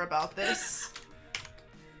you are about this.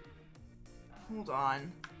 Hold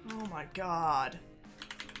on. Oh my god.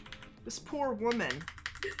 This poor woman.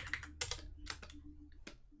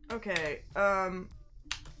 Okay,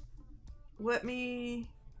 let me...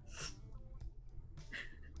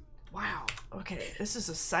 Wow. Okay, this is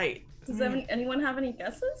a sight. Does anyone have any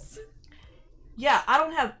guesses? Yeah, I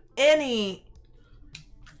don't have any...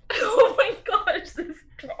 Oh my gosh, this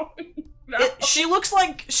drawing. No. She looks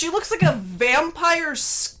like a vampire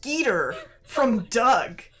Skeeter from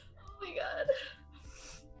Doug. Oh my god.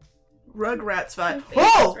 Rugrats vibe.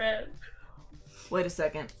 Oh! Red. Wait a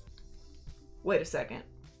second.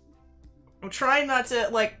 I'm trying not to,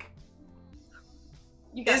 like...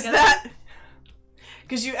 Is that...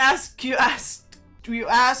 Because you asked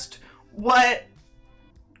what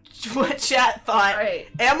chat thought. Right.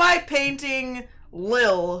 Am I painting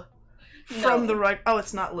Lil from the rug? Oh,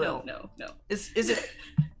 it's not Lil. No. Is it?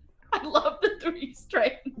 I love the 3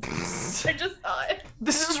 strands. I just saw it.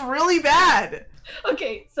 This is really bad.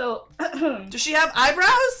 Okay, so Does she have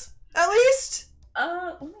eyebrows? At least?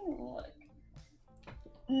 let me look.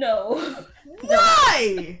 No.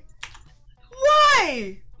 Why?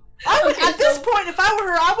 Why? I would, at this point, if I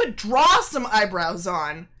were her, I would draw some eyebrows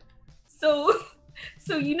on. So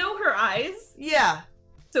you know her eyes? Yeah.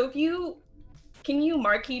 So can you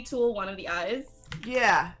marquee tool one of the eyes?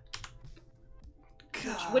 Yeah.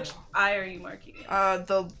 God. Which eye are you marking?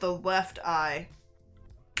 The left eye.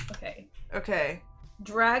 Okay. Okay.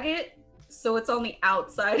 Drag it so it's on the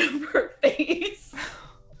outside of her face.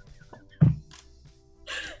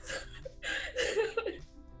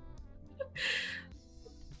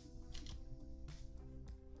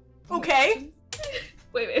 Okay.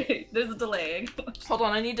 Wait. There's a delay. Hold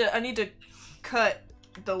on. I need to cut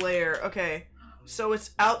the layer. Okay. So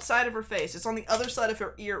it's outside of her face. It's on the other side of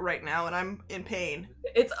her ear right now, and I'm in pain.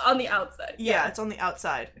 It's on the outside. Yeah, it's on the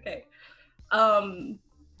outside. Okay.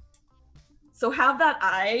 So have that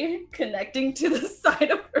eye connecting to the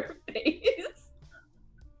side of her face.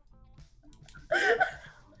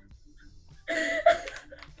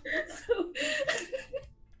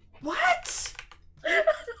 What?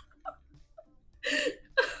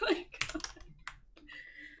 Oh my god.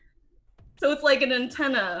 So it's like an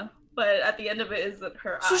antenna, but at the end of it is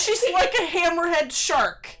her eye. So she's like a hammerhead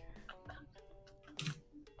shark.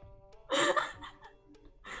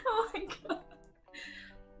 Oh my god.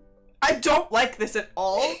 I don't like this at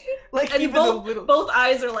all. Like, and even both, a little. both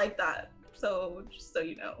eyes are like that. So, just so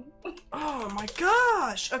you know. Oh my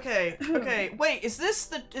gosh. Okay. Okay. Wait, is this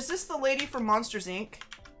the lady from Monsters Inc?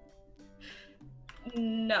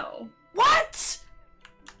 No. What?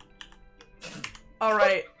 All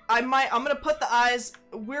right. I'm gonna put the eyes.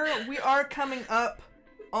 We are coming up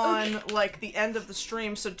on like the end of the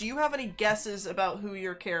stream. So, do you have any guesses about who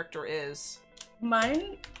your character is?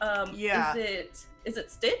 Mine. Yeah. Is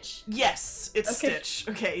it Stitch? Yes, it's Okay. Stitch.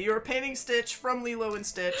 Okay, you're painting Stitch from Lilo and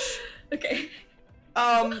Stitch. Okay.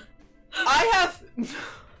 I have.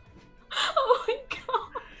 Oh my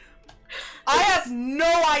god. I have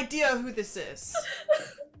no idea who this is.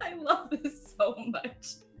 I love this so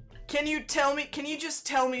much. Can you tell me? Can you just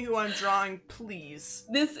tell me who I'm drawing, please?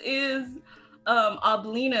 This is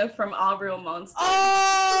Oblina from All Real Monsters.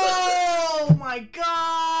 Oh my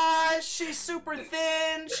gosh! She's super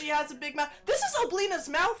thin. She has a big mouth. This is Oblina's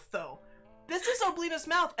mouth, though. This is Oblina's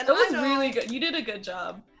mouth, and That was I know, really good. You did a good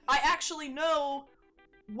job. I actually know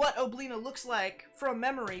what Oblina looks like from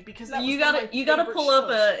memory because that You was one of my gotta favorite pull up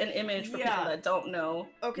shows. an image for Yeah. people that don't know.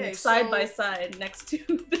 Okay, side so- by side next to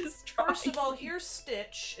this drawing. First of all, here's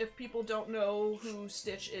Stitch, if people don't know who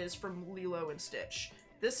Stitch is from Lilo and Stitch.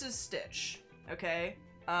 This is Stitch, okay?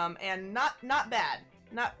 And not bad.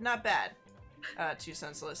 Not bad,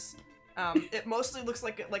 Twosenseless. It mostly looks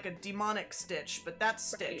like a demonic Stitch, but that's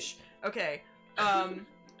Stitch. Okay,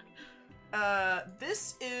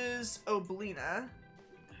 this is Oblina.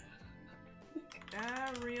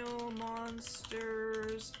 Real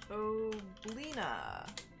Monsters Oblina.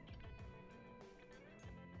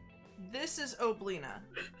 This is Oblina.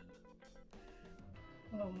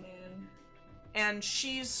 Oh man. And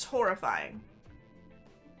she's horrifying.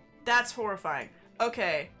 That's horrifying.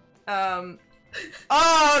 Okay. Oh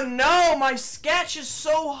no! My sketch is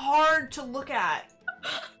so hard to look at.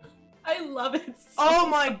 I love it so Oh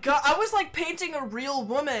my god! I was like painting a real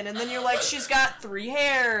woman, and then you're like, she's got 3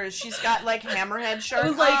 hairs. She's got like hammerhead shark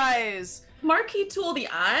was like- eyes. Marquee tool the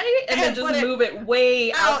eye and then And just put it move it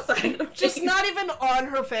way out. outside of Just face. not even on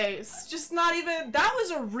her face. Just not even. That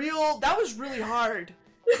was really hard.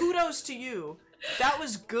 Kudos to you. That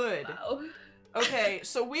was good. Wow. Okay,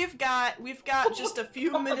 so we've got just a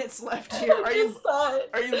few minutes left here. I Are you just saw it.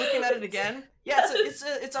 Are you looking at it again? Yeah,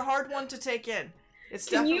 it's a hard one to take in. It's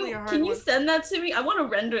definitely a hard Can one. you send that to me? I want to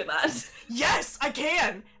render that. Yes, I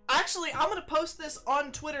can! Actually, I'm gonna post this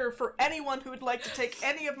on Twitter for anyone who would like to take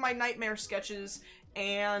any of my nightmare sketches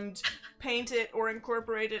and paint it or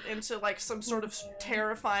incorporate it into like some sort of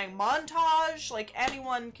terrifying montage. Like,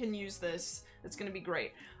 anyone can use this. It's gonna be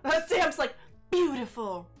great. Sam's like,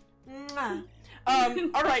 beautiful. Mwah.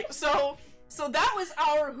 Alright, so that was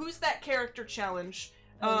our Who's That Character challenge.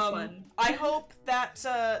 That was fun. I hope that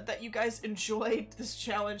that you guys enjoyed this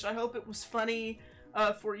challenge. I hope it was funny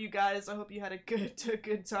for you guys. I hope you had a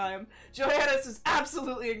good time. Johannes is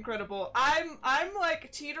absolutely incredible. I'm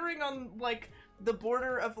like teetering on like the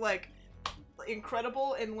border of like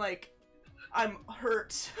incredible and like I'm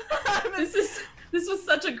hurt. This was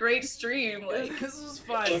such a great stream. Like, This was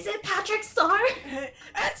fun. is it Patrick Star?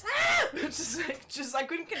 It's just I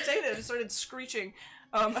couldn't contain it. I started screeching.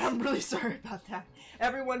 I'm really sorry about that.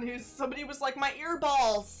 Somebody was like, my ear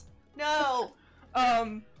balls. No.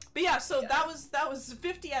 But yeah, so that was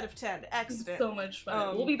 50 out of 10. Excellent. So much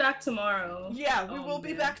fun. We'll be back tomorrow. Yeah, we will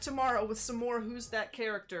be back tomorrow with some more Who's That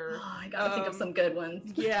Character. Oh, I gotta think of some good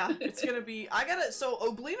ones. Yeah, it's gonna be. So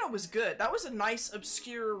Oblina was good. That was a nice,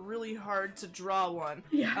 obscure, really hard to draw one.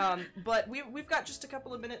 Yeah. But we've got just a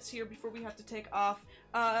couple of minutes here before we have to take off.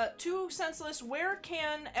 Twosenseless, where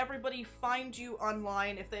can everybody find you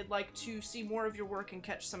online if they'd like to see more of your work and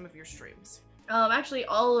catch some of your streams? Actually,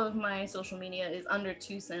 all of my social media is under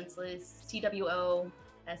Twosenseless, TWOSENSELESS,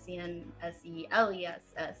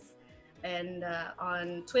 and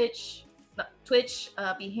on Twitch,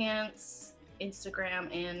 Behance,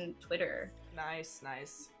 Instagram, and Twitter. Nice.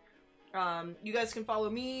 You guys can follow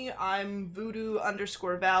me. I'm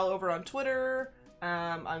VooDoo_Val over on Twitter.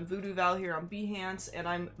 I'm VooDoo Val here on Behance, and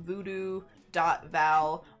I'm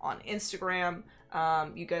VooDoo.Val on Instagram.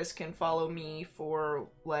 You guys can follow me for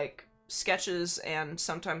like sketches and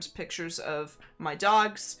sometimes pictures of my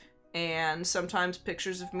dogs and sometimes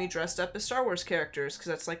pictures of me dressed up as Star Wars characters, because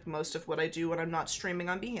that's like most of what I do when I'm not streaming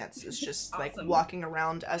on Behance. It's just Awesome. like walking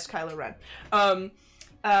around as Kylo Ren.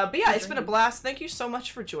 But yeah, it's been a blast. Thank you so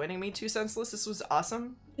much for joining me, Twosenseless. This was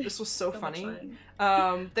awesome. This was so funny.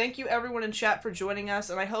 Thank you everyone in chat for joining us,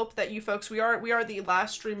 and I hope that you folks, we are the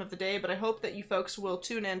last stream of the day, but I hope that you folks will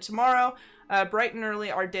tune in tomorrow. Bright and early.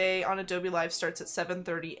 Our day on Adobe Live starts at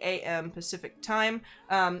 7:30 a.m. Pacific time,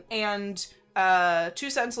 and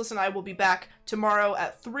Twosenseless and I will be back tomorrow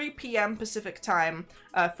at 3 p.m. Pacific time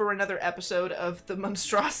for another episode of the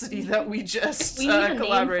monstrosity that we just we need a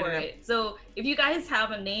collaborated name for it. So if you guys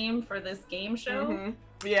have a name for this game show,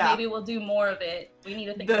 yeah, maybe we'll do more of it. We need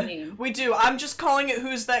to think of a name. We do. I'm just calling it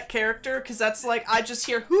Who's That Character because that's like, I just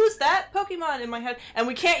hear Who's That Pokemon in my head, and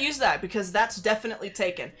we can't use that because that's definitely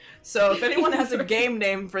taken. So if anyone has a game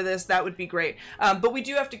name for this, that would be great. But we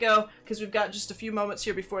do have to go because we've got just a few moments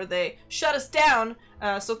here before they shut us down.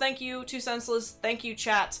 So thank you, Twosenseless. Thank you,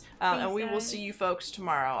 chat. Thanks, and we will guys. see you folks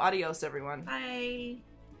tomorrow. Adios, everyone. Bye.